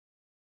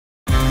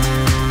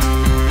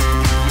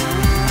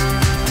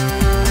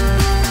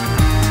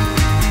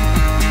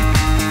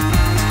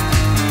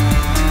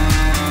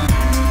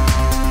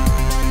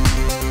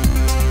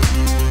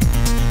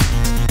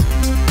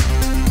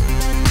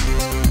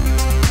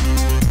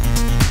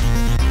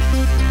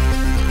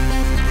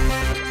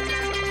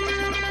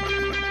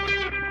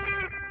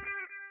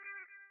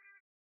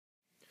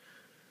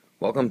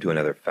Welcome to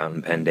another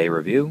fountain pen day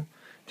review.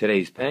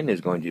 Today's pen is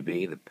going to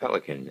be the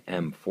Pelikan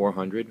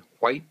M400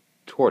 White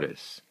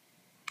Tortoise.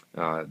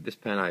 This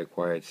pen I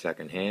acquired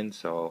secondhand,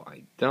 so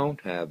I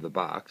don't have the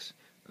box.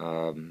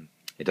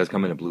 It does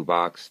come in a blue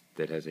box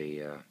that has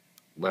a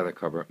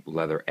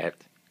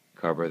leatherette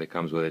cover that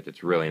comes with it.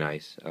 It's really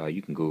nice.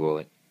 You can Google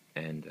it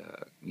and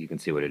you can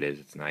see what it is.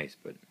 It's nice,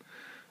 but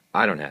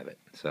I don't have it.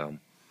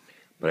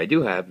 But I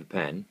do have the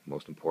pen,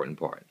 most important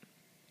part.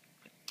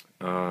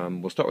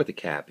 We'll start with the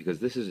cap because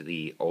this is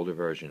the older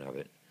version of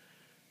it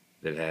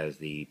that has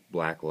the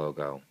black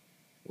logo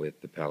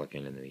with the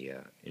Pelikan and the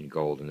in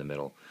gold in the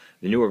middle.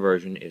 The newer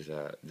version is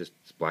this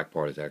black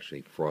part is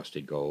actually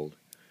frosted gold.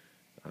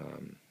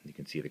 You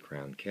can see the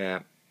crown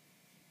cap.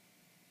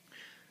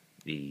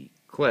 The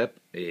clip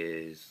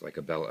is like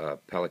a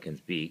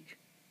pelican's beak.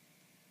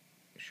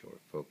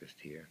 Short focused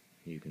here.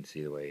 You can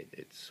see the way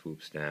it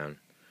swoops down.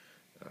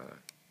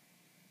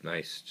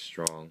 Nice,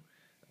 strong.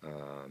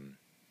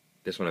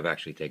 This one I've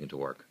actually taken to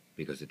work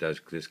because it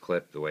does, this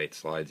clip, the way it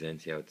slides in,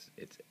 see how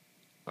it's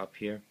up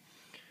here?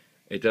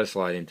 It does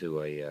slide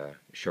into a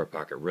short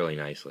pocket really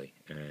nicely,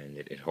 and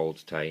it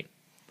holds tight.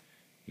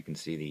 You can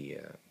see the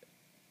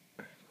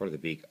part of the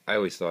beak. I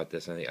always thought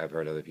this, I think I've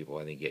heard other people,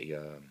 I think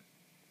Mr.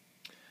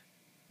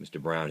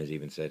 Brown has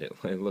even said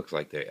it looks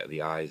like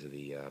the eyes of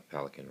the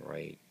Pelikan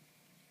right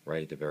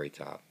at the very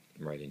top,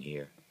 right in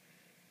here.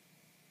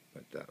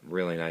 But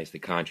really nice. The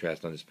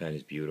contrast on this pen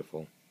is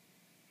beautiful.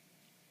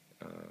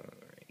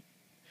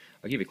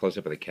 I'll give you a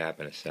close-up of the cap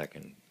in a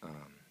second.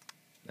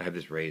 I have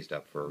this raised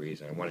up for a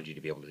reason. I wanted you to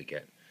be able to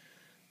get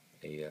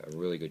a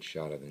really good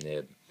shot of the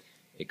nib.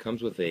 It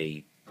comes with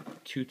a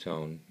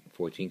two-tone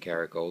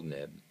 14-karat gold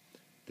nib.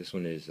 This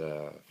one is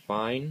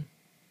fine,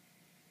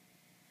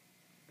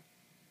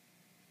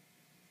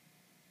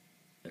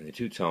 and the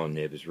two-tone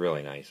nib is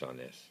really nice on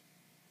this.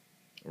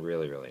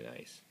 Really, really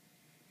nice.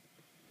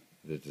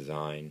 The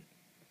design.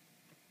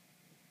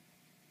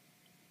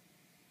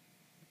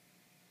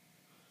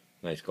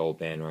 Nice gold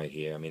band right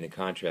here. I mean, the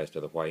contrast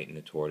of the white and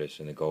the tortoise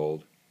and the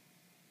gold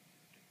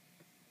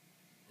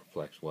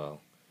reflects well.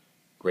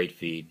 Great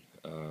feed.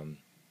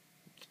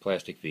 It's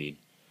plastic feed,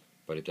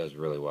 but it does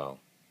really well.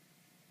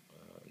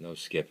 No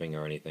skipping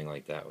or anything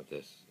like that with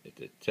this.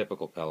 It's a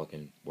typical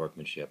Pelikan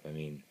workmanship. I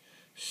mean,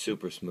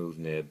 super smooth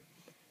nib.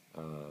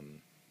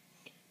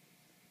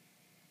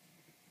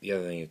 The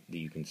other thing that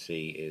you can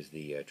see is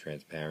the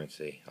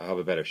transparency. I'll have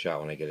a better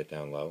shot when I get it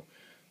down low,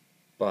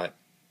 but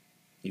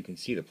you can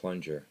see the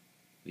plunger.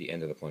 The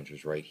end of the plunger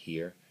is right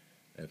here,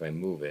 and if I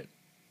move it,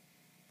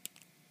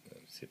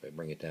 let's see if I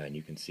bring it down,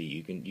 you can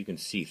see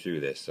through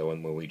this. So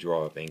when we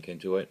draw up ink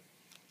into it,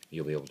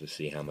 you'll be able to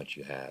see how much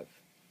you have.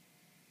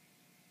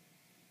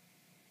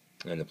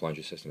 And the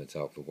plunger system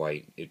itself, the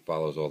white, it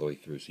follows all the way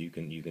through, so you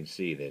can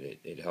see that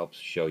it helps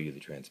show you the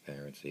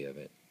transparency of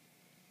it.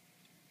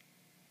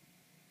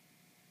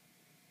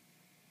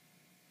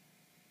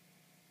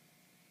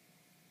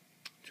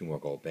 Two more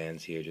gold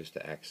bands here just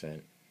to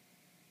accent.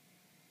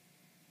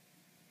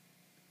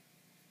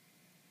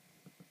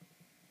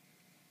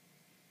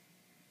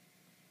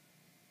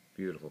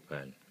 Beautiful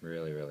pen,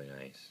 really, really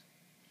nice.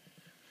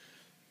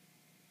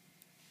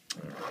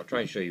 I'll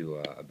try and show you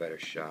a better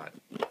shot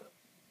while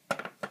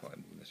I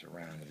move this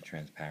around, the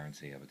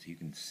transparency of it, so you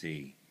can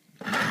see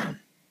a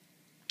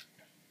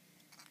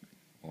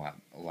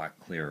lot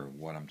clearer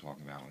what I'm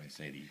talking about when I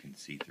say that you can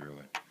see through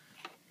it.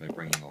 By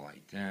bringing the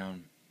light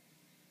down,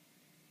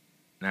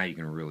 now you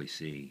can really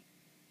see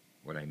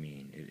what I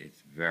mean.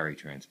 It's very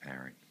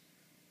transparent.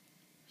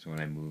 So when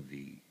I move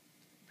the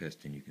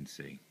piston, you can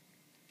see.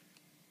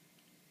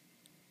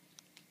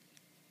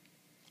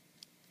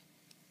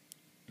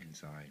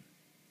 Inside.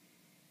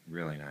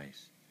 Really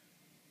nice.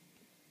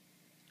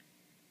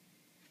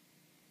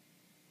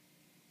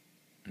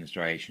 And the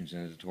striations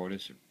in the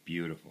tortoise are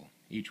beautiful.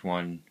 Each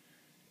one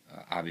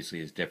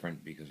obviously is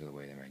different because of the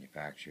way they're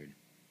manufactured.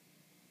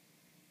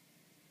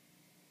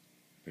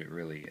 But it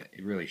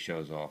really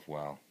shows off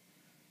well.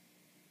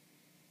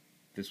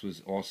 This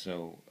was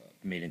also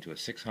made into a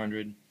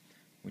 600,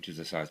 which is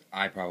a size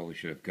I probably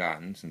should have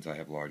gotten since I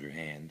have larger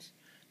hands.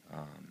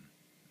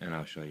 And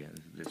I'll show you,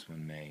 this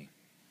one may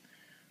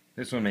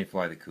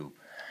fly the coop.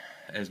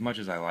 As much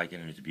as I like it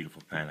and it's a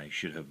beautiful pen, I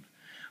should have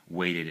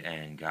waited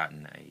and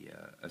gotten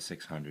a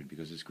 600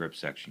 because this grip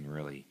section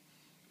really,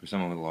 for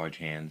someone with large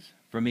hands,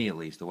 for me at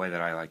least, the way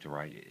that I like to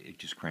write, it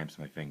just cramps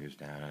my fingers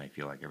down and I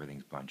feel like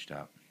everything's bunched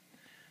up.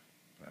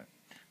 But,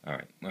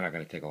 alright, we're not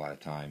going to take a lot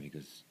of time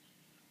because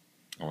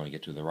I want to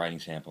get to the writing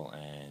sample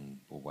and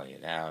we'll weigh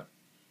it out.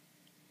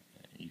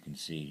 You can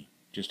see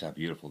just how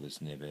beautiful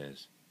this nib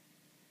is.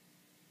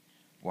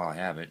 While I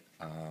have it,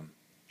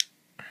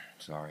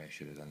 sorry, I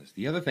should have done this.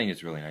 The other thing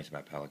that's really nice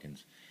about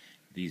Pelikans,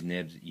 these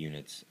nibs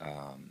units,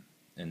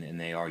 and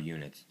they are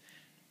units,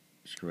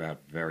 screw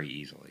out very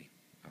easily.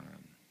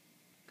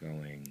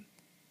 Going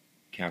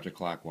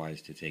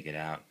counterclockwise to take it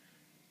out,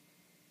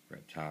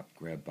 grab top,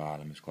 grab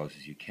bottom as close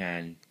as you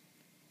can,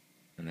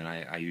 and then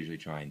I usually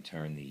try and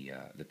turn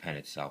the pen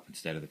itself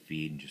instead of the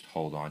feed and just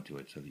hold on to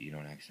it so that you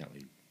don't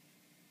accidentally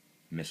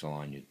missile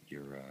on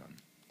your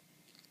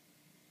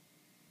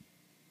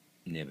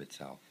nib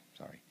itself.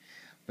 Sorry.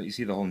 But you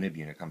see the whole nib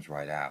unit comes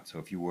right out. So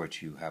if you were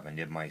to have a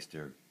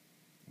Nibmeister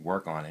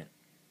work on it,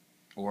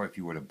 or if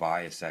you were to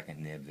buy a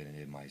second nib that a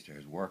Nibmeister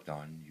has worked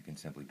on, you can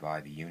simply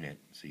buy the unit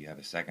so you have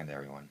a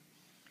secondary one.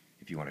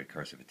 If you wanted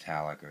cursive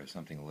italic or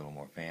something a little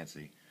more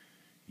fancy,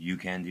 you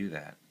can do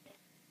that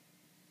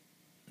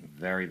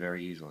very,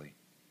 very easily.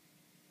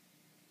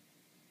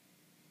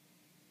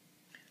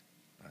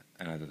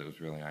 And I thought that was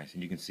really nice.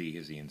 And you can see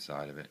here's the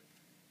inside of it.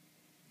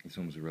 This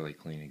one was a really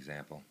clean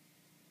example.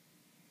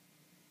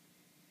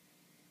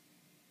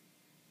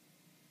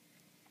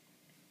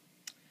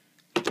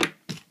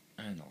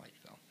 And the light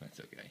fell. That's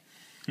okay.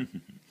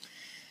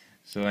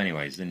 So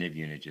anyways, the nib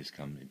unit just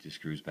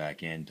screws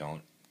back in.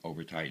 Don't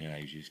over tighten it. I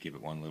usually just give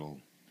it one little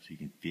so you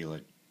can feel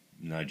it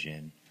nudge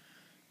in.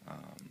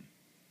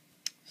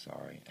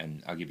 Sorry.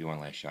 And I'll give you one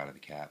last shot of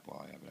the cap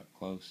while I have it up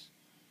close.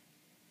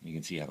 You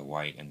can see how the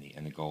white and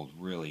the gold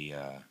really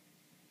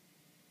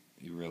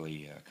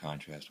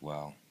contrast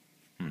well.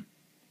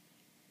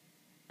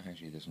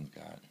 Actually, this one's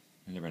got,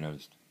 I never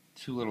noticed,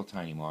 two little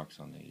tiny marks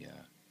on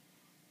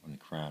the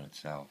crown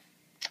itself.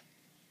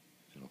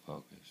 If it'll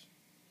focus.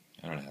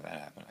 I don't know how that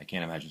happened. I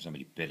can't imagine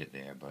somebody bit it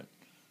there, but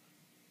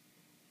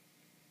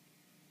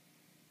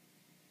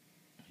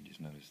I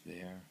just noticed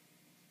there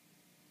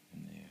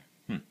and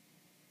there.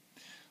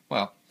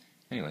 Well,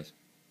 anyways,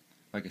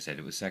 like I said,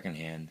 it was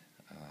secondhand.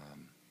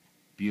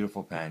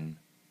 Beautiful pen.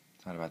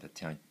 It's not about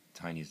the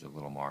tiniest of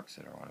little marks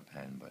that are on a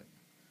pen, but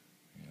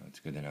you know, it's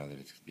good to know that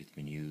it's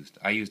been used.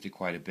 I used it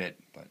quite a bit,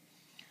 but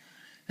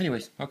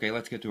anyways, okay,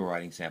 let's get to a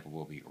writing sample.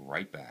 We'll be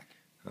right back.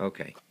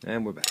 Okay,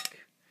 and we're back.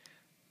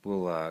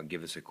 We'll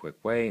give this a quick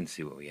weigh and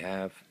see what we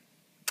have.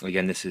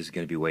 Again, this is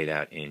going to be weighed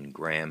out in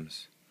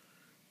grams.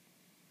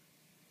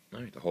 All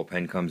right, the whole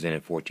pen comes in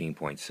at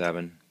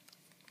 14.7.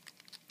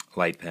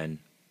 Light pen,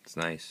 it's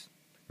nice.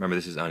 Remember,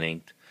 this is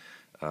uninked.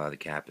 The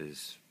cap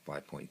is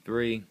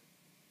 5.3.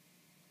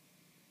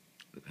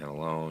 The pen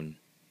alone,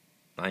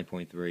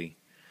 9.3.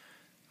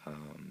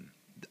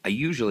 I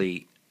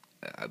usually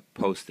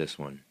post this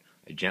one.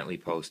 I gently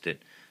post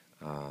it.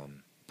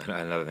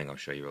 Another thing I'll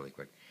show you really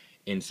quick.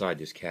 Inside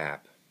this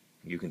cap,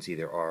 you can see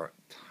there are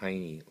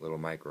tiny little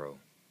micro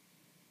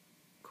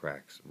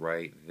cracks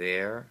right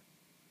there,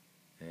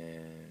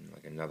 and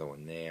like another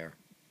one there.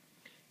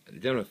 They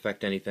don't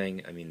affect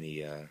anything. I mean,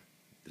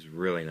 this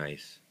really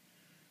nice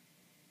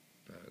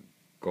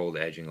gold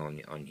edging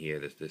on here.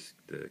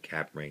 The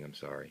cap ring. I'm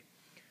sorry.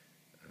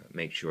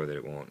 Make sure that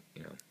it won't,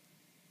 you know,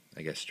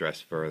 I guess stress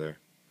further.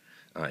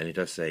 And it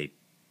does say,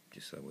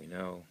 just so we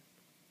know,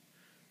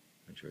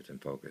 make sure it's in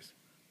focus.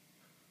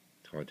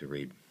 It's hard to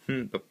read.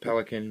 But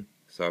Pelikan,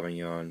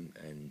 Sauvignon,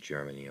 and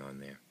Germany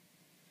on there.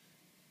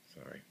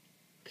 Sorry.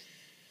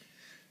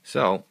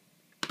 So,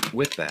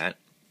 with that,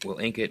 we'll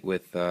ink it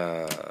with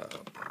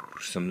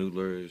some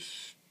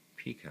Noodler's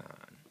Pecan.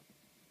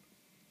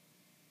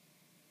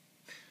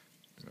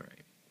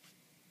 Alright.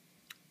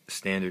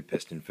 Standard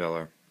piston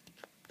filler.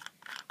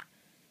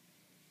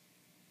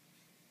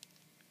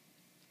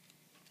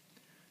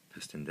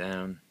 Piston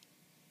down.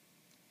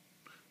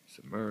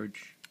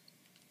 Submerge.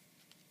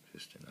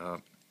 Piston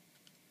up.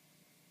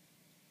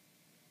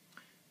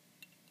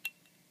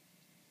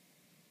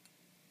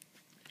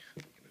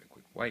 Give it a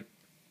quick wipe.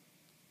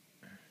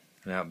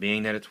 Now,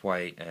 being that it's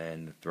white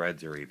and the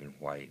threads are even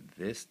white,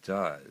 this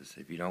does,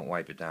 if you don't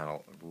wipe it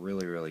down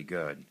really, really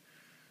good,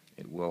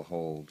 it will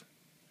hold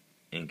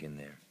ink in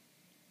there.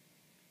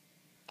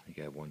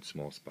 You have one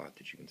small spot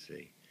that you can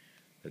see,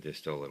 that there's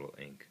still a little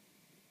ink,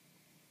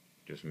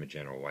 just from a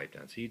general wipe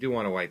down. So you do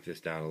want to wipe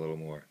this down a little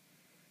more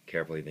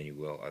carefully than you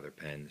will other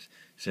pens,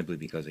 simply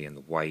because, again,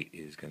 the white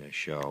is going to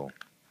show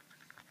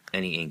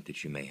any ink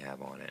that you may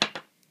have on it.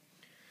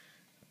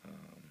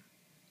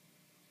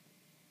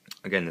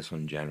 Again, this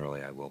one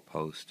generally I will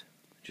post,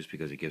 just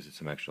because it gives it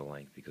some extra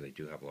length, because I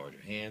do have larger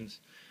hands.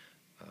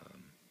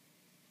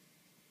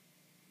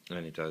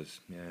 And it does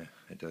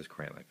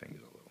cramp my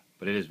fingers a little.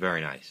 But it is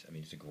very nice. I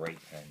mean, it's a great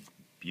pen.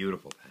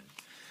 Beautiful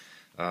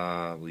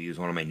pen. We'll use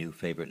one of my new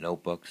favorite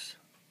notebooks,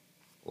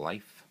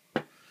 Life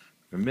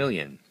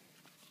Vermilion.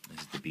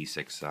 This is the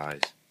B6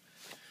 size.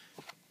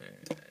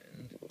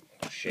 And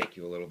I'll shake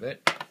you a little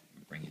bit,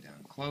 bring you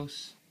down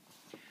close,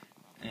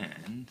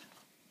 and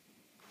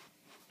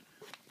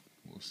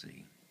we'll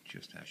see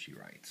just how she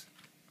writes.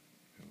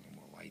 A little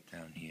more light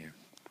down here.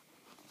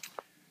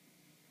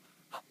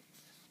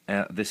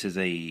 This is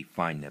a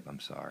fine nib, I'm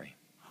sorry.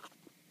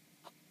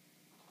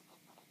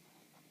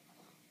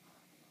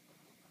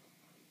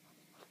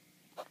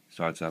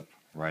 Starts up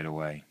right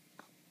away.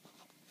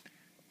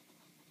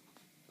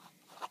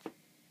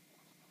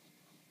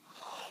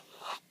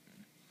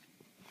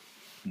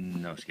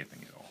 No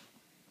skipping at all.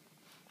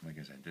 Like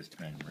I said, this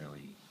pen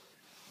really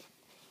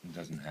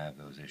doesn't have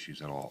those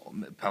issues at all.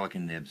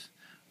 Pelikan nibs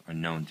are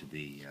known to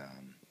be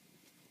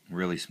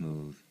really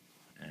smooth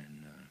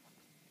and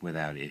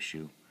without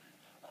issue.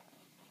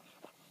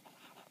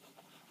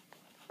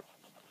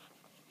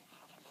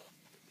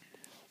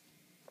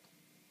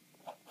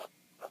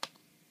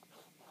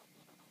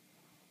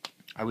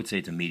 I would say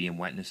it's a medium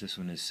wetness this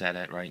one is set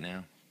at right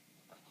now.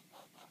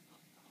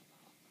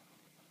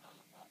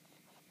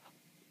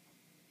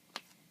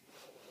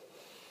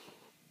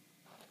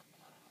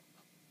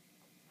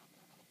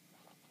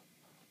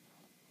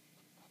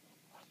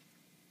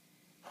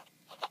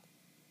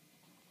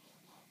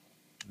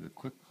 The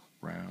quick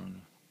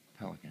brown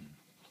Pelikan.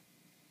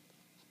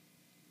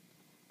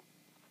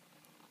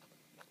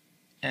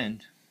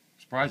 And,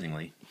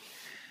 surprisingly,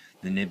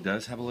 the nib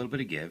does have a little bit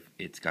of give.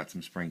 It's got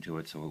some spring to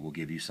it, so it will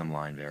give you some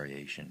line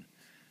variation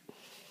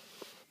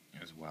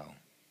as well.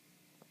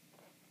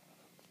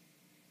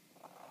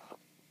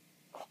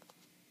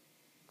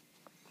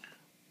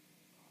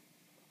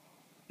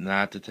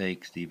 Not to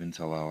take Stephen's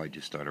hello, I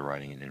just started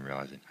writing and didn't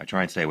realize it. I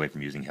try and stay away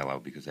from using hello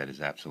because that is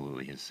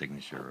absolutely his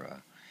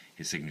signature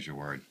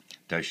word.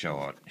 Does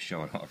show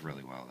it off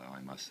really well, though,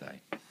 I must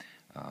say.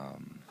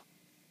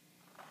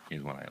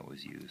 Is what I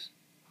always use.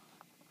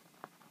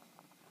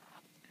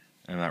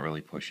 I'm not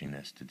really pushing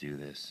this to do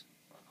this.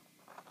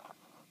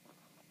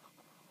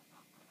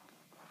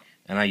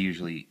 And I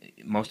usually,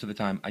 most of the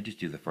time, I just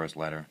do the first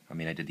letter. I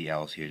mean, I did the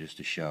L's here just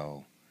to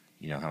show,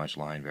 how much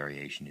line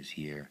variation is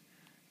here,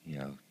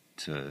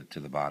 to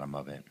the bottom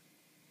of it.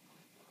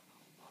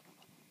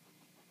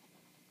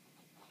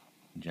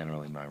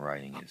 Generally, my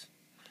writing is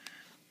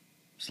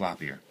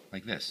sloppier,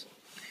 like this.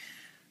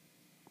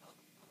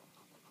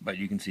 But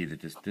you can see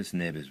that this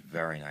nib is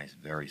very nice,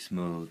 very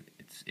smooth.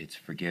 It's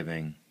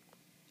forgiving.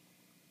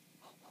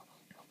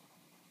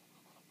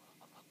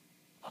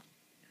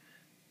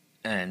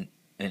 And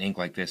an ink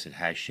like this, it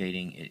has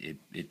shading.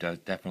 It does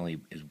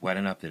definitely is wet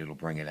enough that it'll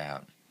bring it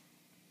out.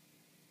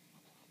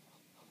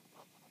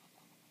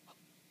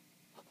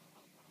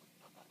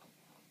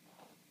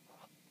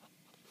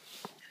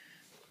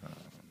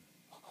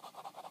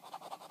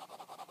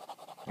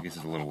 I guess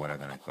it's a little wetter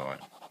than I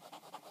thought.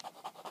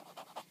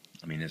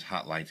 I mean, there's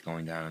hot lights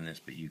going down on this,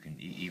 but you can,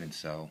 even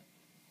so,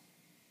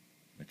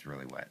 it's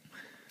really wet.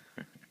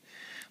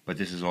 But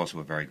this is also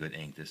a very good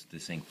ink.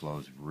 This ink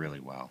flows really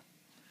well.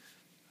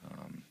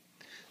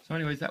 So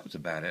anyways, that was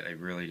about it. I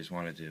really just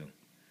wanted to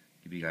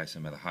give you guys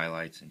some of the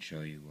highlights and show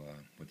you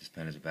what this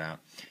pen is about.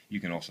 You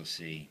can also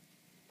see,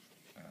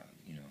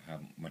 how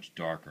much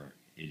darker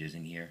it is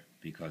in here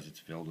because it's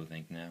filled with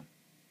ink now.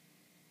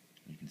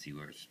 You can see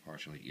where it's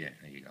partially, yeah,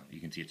 there you go.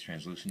 You can see it's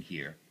translucent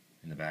here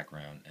in the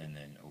background, and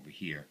then over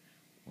here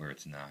where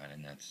it's not,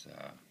 and that's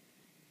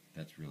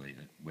really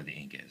where the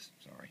ink is.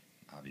 Sorry,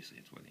 obviously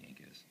it's where the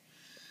ink is.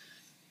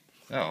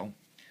 So,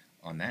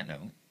 on that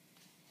note,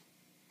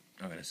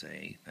 I'm going to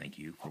say thank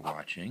you for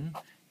watching,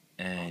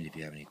 and if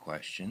you have any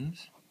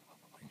questions,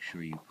 make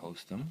sure you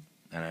post them,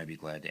 and I'd be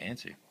glad to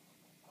answer.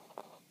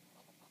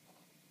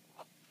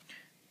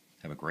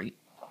 Have a great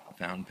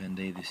fountain pen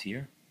day this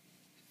year.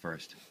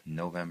 First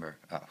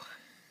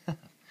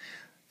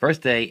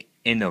day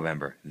in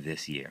November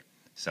this year.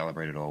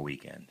 Celebrate it all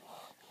weekend.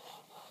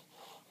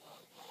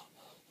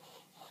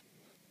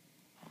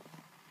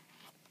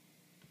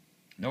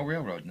 No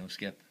railroad, no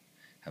skip.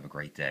 Have a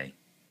great day.